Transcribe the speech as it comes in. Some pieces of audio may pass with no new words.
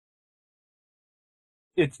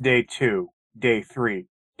It's day 2, day 3,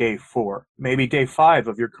 day 4, maybe day 5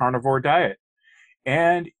 of your carnivore diet.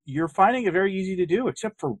 And you're finding it very easy to do,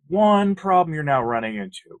 except for one problem you're now running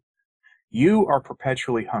into. You are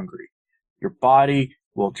perpetually hungry. Your body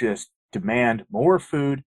will just demand more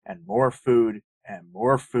food and more food and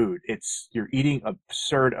more food. You're eating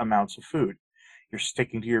absurd amounts of food. You're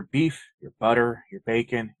sticking to your beef, your butter, your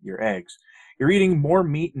bacon, your eggs. You're eating more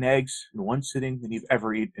meat and eggs in one sitting than you've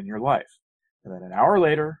ever eaten in your life. And then an hour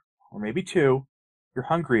later, or maybe two, you're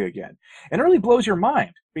hungry again. And it really blows your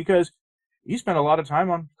mind because you spend a lot of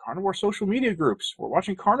time on carnivore social media groups or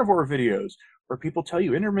watching carnivore videos where people tell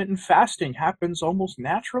you intermittent fasting happens almost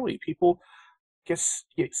naturally. People get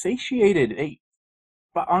satiated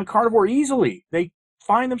on carnivore easily. They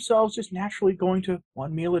find themselves just naturally going to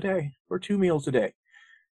one meal a day or two meals a day.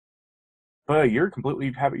 But your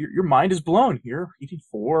mind is blown. You're eating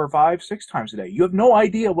 4 or 5, 6 times a day. You have no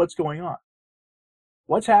idea what's going on.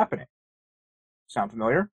 What's happening? Sound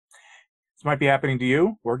familiar? This might be happening to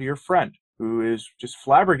you or to your friend who is just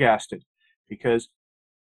flabbergasted because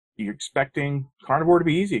you're expecting carnivore to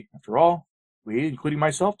be easy. After all, we, including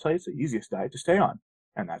myself, tell you it's the easiest diet to stay on.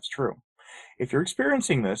 And that's true. If you're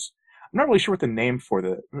experiencing this, I'm not really sure what the name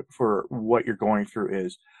for what you're going through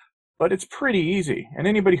is, but it's pretty easy. And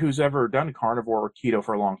anybody who's ever done carnivore or keto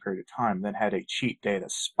for a long period of time, then had a cheat day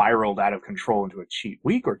that spiraled out of control into a cheat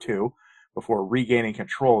week or two before regaining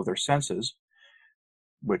control of their senses,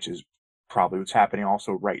 which is probably what's happening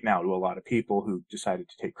also right now to a lot of people who decided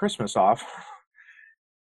to take Christmas off,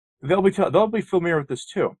 they'll be familiar with this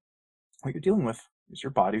too. What you're dealing with is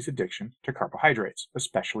your body's addiction to carbohydrates,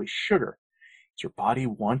 especially sugar. It's your body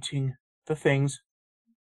wanting the things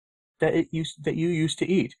that you used to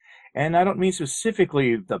eat. And I don't mean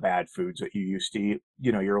specifically the bad foods that you used to eat,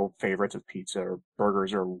 your old favorites of pizza or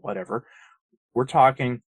burgers or whatever. We're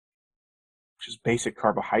talking just basic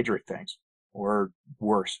carbohydrate things, or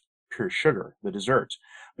worse, pure sugar, the desserts.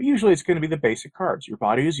 But usually it's going to be the basic carbs. Your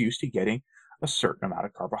body is used to getting a certain amount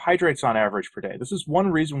of carbohydrates on average per day. This is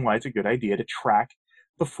one reason why it's a good idea to track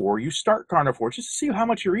before you start carnivore, just to see how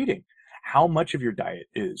much you're eating, how much of your diet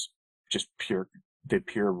is just the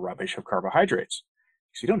pure rubbish of carbohydrates.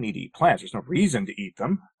 So you don't need to eat plants. There's no reason to eat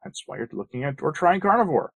them. That's why you're looking at or trying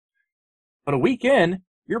carnivore. But a week in,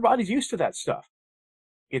 your body's used to that stuff.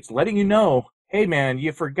 It's letting you know, hey man,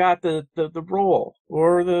 you forgot the roll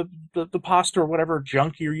or the pasta or whatever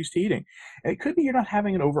junk you're used to eating. And it could be you're not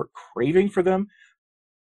having an overt craving for them,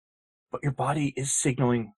 but your body is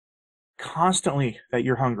signaling constantly that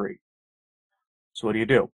you're hungry. So what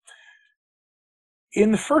do?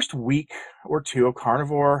 In the first week or two of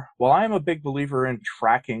carnivore, while I am a big believer in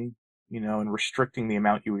tracking, and restricting the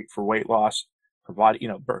amount you eat for weight loss, for body,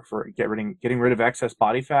 for getting rid of excess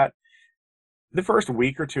body fat, the first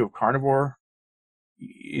week or two of carnivore,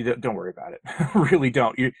 don't worry about it. Really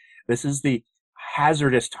don't. This is the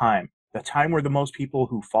hazardous time, the time where the most people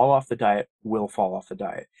who fall off the diet will fall off the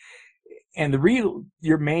diet. And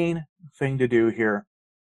your main thing to do here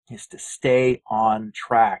is to stay on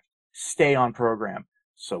track, stay on program.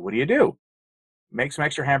 So what do? Make some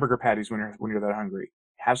extra hamburger patties when you're that hungry.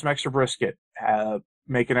 Have some extra brisket.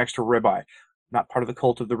 Make an extra ribeye. Not part of the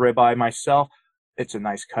cult of the ribeye myself. It's a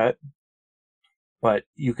nice cut. But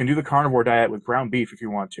you can do the carnivore diet with ground beef if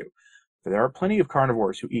you want to. There are plenty of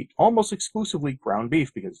carnivores who eat almost exclusively ground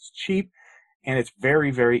beef because it's cheap and it's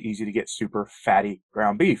very, very easy to get super fatty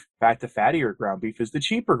ground beef. In fact, the fattier ground beef is the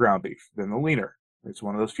cheaper ground beef than the leaner. It's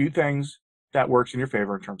one of those few things that works in your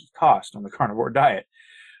favor in terms of cost on the carnivore diet.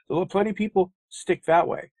 So plenty of people stick that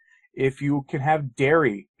way. If you can have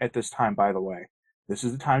dairy at this time, by the way, this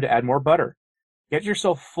is the time to add more butter. Get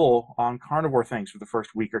yourself full on carnivore things for the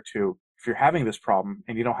first week or two if you're having this problem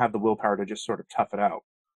and you don't have the willpower to just sort of tough it out.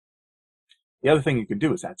 The other thing you can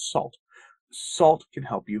do is add salt. Salt can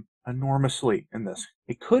help you enormously in this.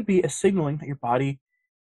 It could be a signaling that your body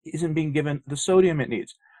isn't being given the sodium it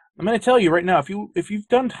needs. I'm going to tell you right now, if you've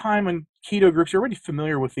done time in keto groups, you're already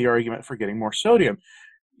familiar with the argument for getting more sodium.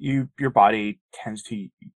 Your body tends to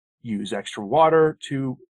use extra water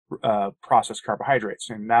to process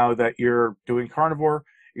carbohydrates. And now that you're doing carnivore,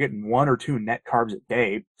 you're getting 1 or 2 net carbs a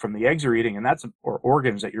day from the eggs you're eating, or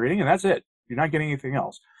organs that you're eating, and that's it. You're not getting anything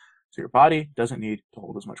else. So your body doesn't need to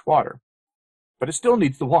hold as much water. But it still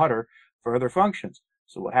needs the water for other functions.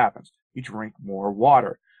 So what happens? You drink more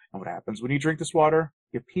water. And what happens when you drink this water?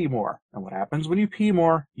 You pee more. And what happens when you pee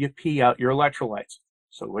more? You pee out your electrolytes.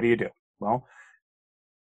 So what do? Well,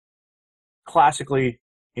 classically,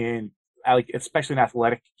 especially in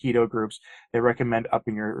athletic keto groups, they recommend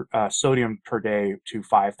upping your sodium per day to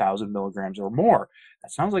 5,000 milligrams or more.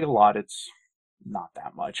 That sounds like a lot. It's not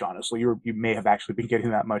that much, honestly. You may have actually been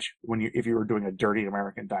getting that much if you were doing a dirty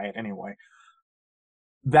American diet anyway.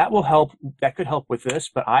 That will help. That could help with this,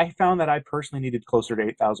 but I found that I personally needed closer to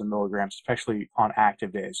 8,000 milligrams, especially on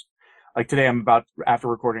active days. Like today, after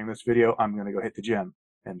recording this video, I'm going to go hit the gym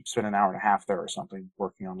and spend an hour and a half there or something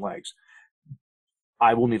working on legs.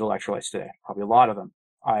 I will need electrolytes today, probably a lot of them.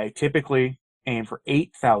 I typically aim for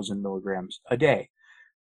 8,000 milligrams a day.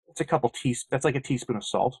 That's like a teaspoon of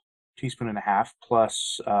salt, teaspoon and a half,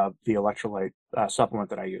 plus the electrolyte supplement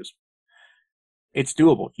that I use. It's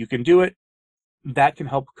doable. You can do it. That can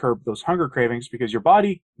help curb those hunger cravings because your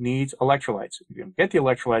body needs electrolytes. If you don't get the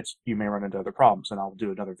electrolytes, you may run into other problems, and I'll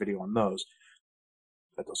do another video on those.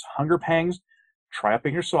 But those hunger pangs, try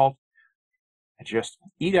upping your salt, and just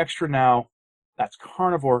eat extra now. That's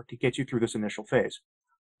carnivore to get you through this initial phase.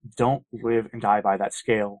 Don't live and die by that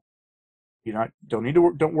scale.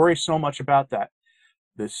 Don't worry so much about that.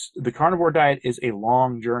 The carnivore diet is a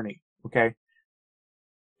long journey, okay?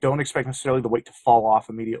 Don't expect necessarily the weight to fall off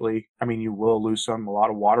immediately. I mean, you will lose a lot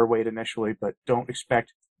of water weight initially, but don't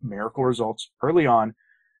expect miracle results early on.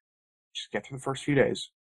 Just get through the first few days.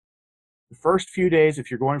 The first few days, if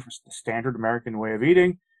you're going from the standard American way of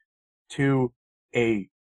eating to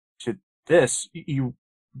this, you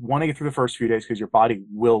want to get through the first few days because your body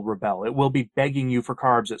will rebel. It will be begging you for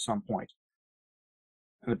carbs at some point.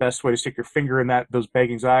 And the best way to stick your finger in those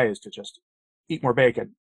begging's eye is to just eat more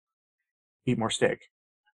bacon, eat more steak.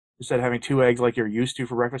 Instead of having 2 eggs like you're used to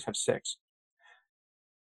for breakfast, have 6.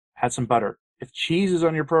 Add some butter. If cheese is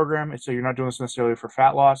on your program, and so you're not doing this necessarily for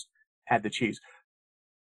fat loss, add the cheese.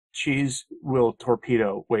 Cheese will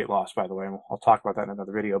torpedo weight loss, by the way. I'll talk about that in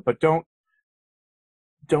another video. But don't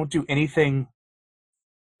do anything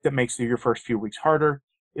that makes your first few weeks harder,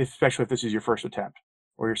 especially if this is your first attempt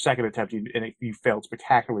or your second attempt and you failed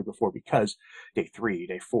spectacularly before because day 3,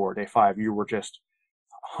 day 4, day 5, you were just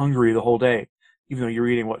hungry the whole day, even though you're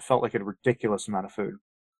eating what felt like a ridiculous amount of food.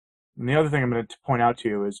 And the other thing I'm going to point out to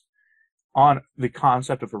you is on the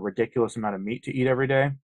concept of a ridiculous amount of meat to eat every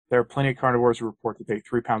day, there are plenty of carnivores who report that they eat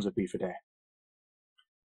 3 pounds of beef a day.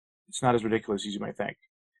 It's not as ridiculous as you might think.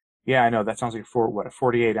 Yeah, I know, that sounds like a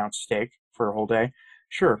 48-ounce steak for a whole day.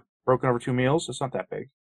 Sure, broken over 2 meals, it's not that big.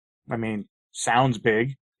 I mean, sounds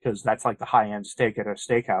big because that's like the high-end steak at a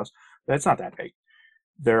steakhouse, but it's not that big.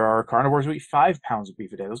 There are carnivores who eat 5 pounds of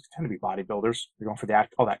beef a day. Those tend to be bodybuilders. They're going for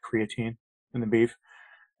all that creatine in the beef,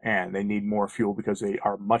 and they need more fuel because they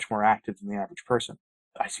are much more active than the average person.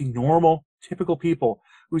 I see normal, typical people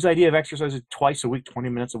whose idea of exercise is twice a week, 20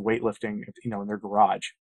 minutes of weightlifting, in their garage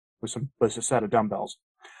with a set of dumbbells,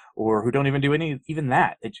 or who don't even do even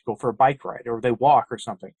that. They just go for a bike ride or they walk or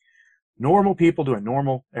something. Normal people doing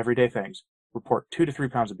normal, everyday things report 2 to 3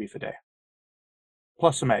 pounds of beef a day,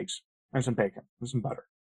 plus some eggs and some bacon and some butter.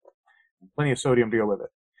 Plenty of sodium to go with it.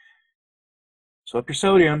 So up your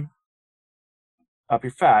sodium, up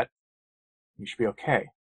your fat, you should be okay.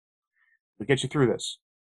 We'll get you through this.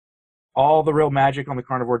 All the real magic on the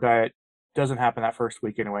carnivore diet doesn't happen that first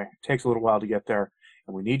week anyway. It takes a little while to get there,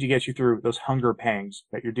 and we need to get you through those hunger pangs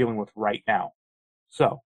that you're dealing with right now.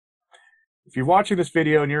 So, if you're watching this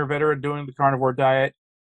video and you're a veteran doing the carnivore diet,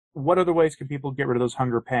 what other ways can people get rid of those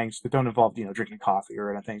hunger pangs that don't involve, drinking coffee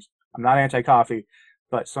or anything? I'm not anti-coffee,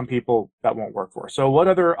 but some people that won't work for. So what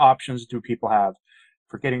other options do people have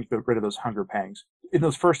for getting rid of those hunger pangs in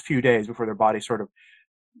those first few days before their body sort of,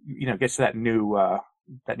 gets to that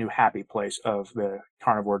new happy place of the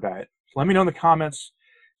carnivore diet? So let me know in the comments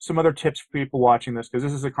some other tips for people watching this, because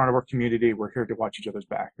this is a carnivore community. We're here to watch each other's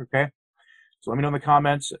back, okay? So let me know in the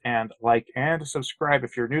comments, and like and subscribe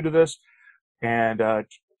if you're new to this, and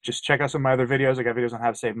just check out some of my other videos. I got videos on how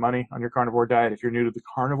to save money on your carnivore diet. If you're new to the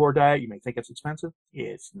carnivore diet, you may think it's expensive.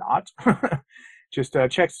 It's not. Just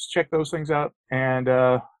check those things out. And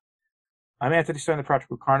I'm Anthony Stine, the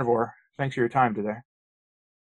Practical Carnivore. Thanks for your time today.